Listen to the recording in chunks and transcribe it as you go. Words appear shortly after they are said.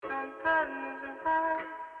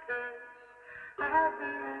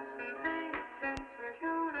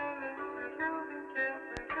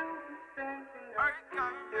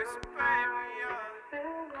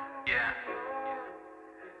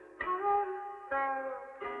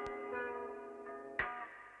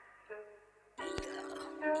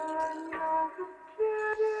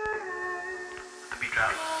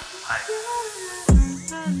trap, hype.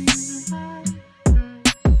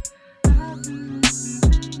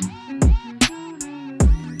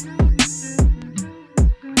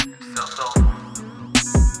 So soulful.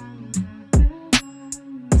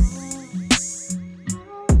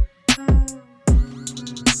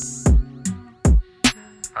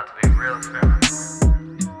 About to be a real experiment.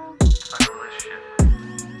 Like a relationship.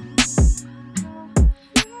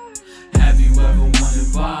 Have you ever wondered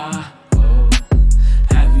why? Oh,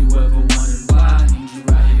 have you ever wondered why? Need you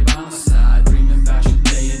right here by my side, dreaming about you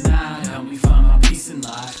day and night. Help me find my peace in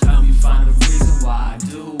life. Help me find the reason why I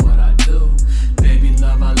do what I do. Baby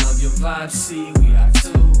love, I love your vibe. See, we are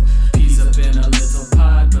two peas up in a little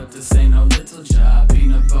pot, but this ain't no little job.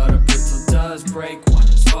 Peanut butter brittle does break when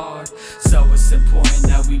it's hard. So it's important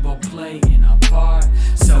that we both play in our part.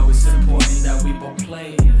 So it's important that we both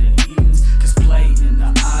play in the evens. Cause play in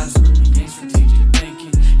the odds really ain't strategic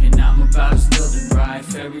thinking. And I'm about to build it right.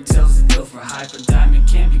 Fairy tales are built for hype. A diamond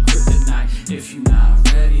can't be kryptonite if you're not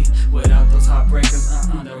ready. Without those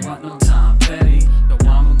heartbreakers, there aren't no time petty. No,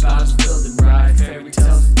 I'm about to build it right. Fairy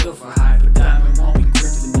tales are built for hype. A diamond won't be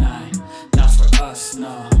kryptonite. Not for us,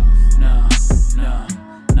 no, no, no.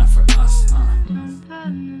 Not for us, no.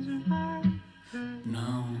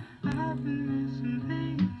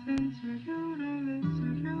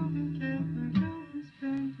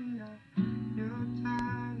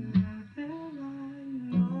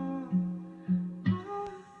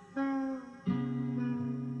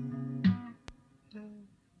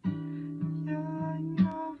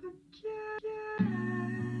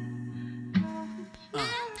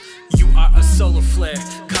 You are a solar flare,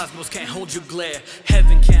 cosmos can't hold your glare.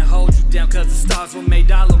 Heaven can't hold you down cause the stars were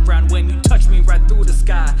made all around. When you touch me right through the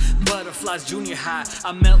sky, butterflies junior high.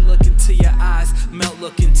 I melt look into your eyes, melt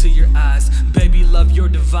look into your eyes. Baby love, you're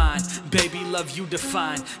divine, baby love, you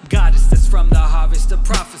define. Goddess that's from the harvest, a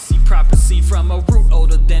prophecy from a root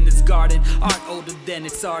older than its garden. Art older than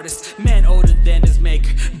its artist, man older than his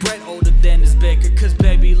maker, bread older than his baker. Cause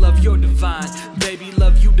baby love, you're divine, baby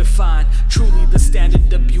love, you define. Truly the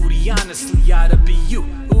standard of beauty, honestly ought to be you,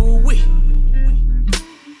 ooh-wee.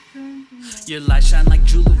 Your light shine like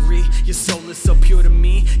jewelry, your soul is so pure to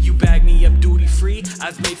me. You bag me up duty free. I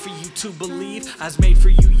was made for you to believe. I was made for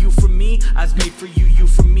you, you for me. I was made for you, you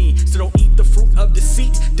for me. So don't eat the fruit of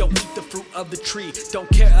deceit, don't eat the fruit of the tree. Don't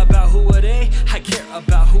care about who are they, I care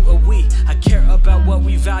about who are we. I care about what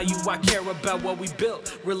we value, I care about what we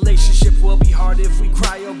built. Relationship will be hard if we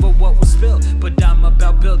cry over what was spilled, but I'm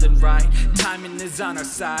about building right. Timing is on our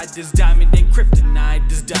side. This diamond ain't kryptonite,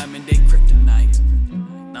 this diamond ain't kryptonite.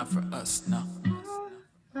 Not for us, no.